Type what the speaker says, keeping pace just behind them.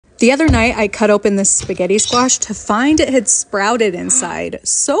The other night, I cut open this spaghetti squash to find it had sprouted inside.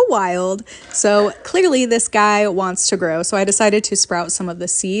 So wild. So clearly this guy wants to grow. So I decided to sprout some of the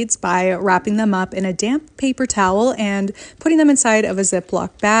seeds by wrapping them up in a damp paper towel and putting them inside of a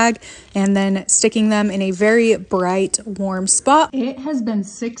Ziploc bag and then sticking them in a very bright, warm spot. It has been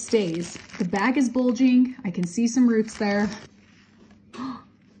 6 days. The bag is bulging. I can see some roots there.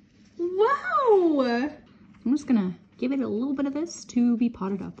 Wow! I'm just gonna give it a little bit of this to be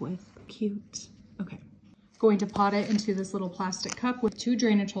potted up with. Cute. Okay. Going to pot it into this little plastic cup with 2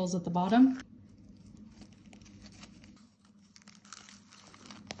 drainage holes at the bottom.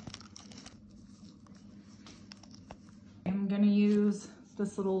 I'm gonna use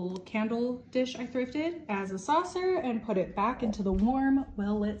this little candle dish I thrifted as a saucer and put it back into the warm,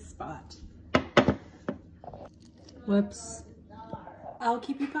 well-lit spot. Whoops. I'll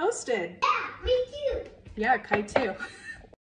keep you posted. Yeah, me too. Yeah, Kai too.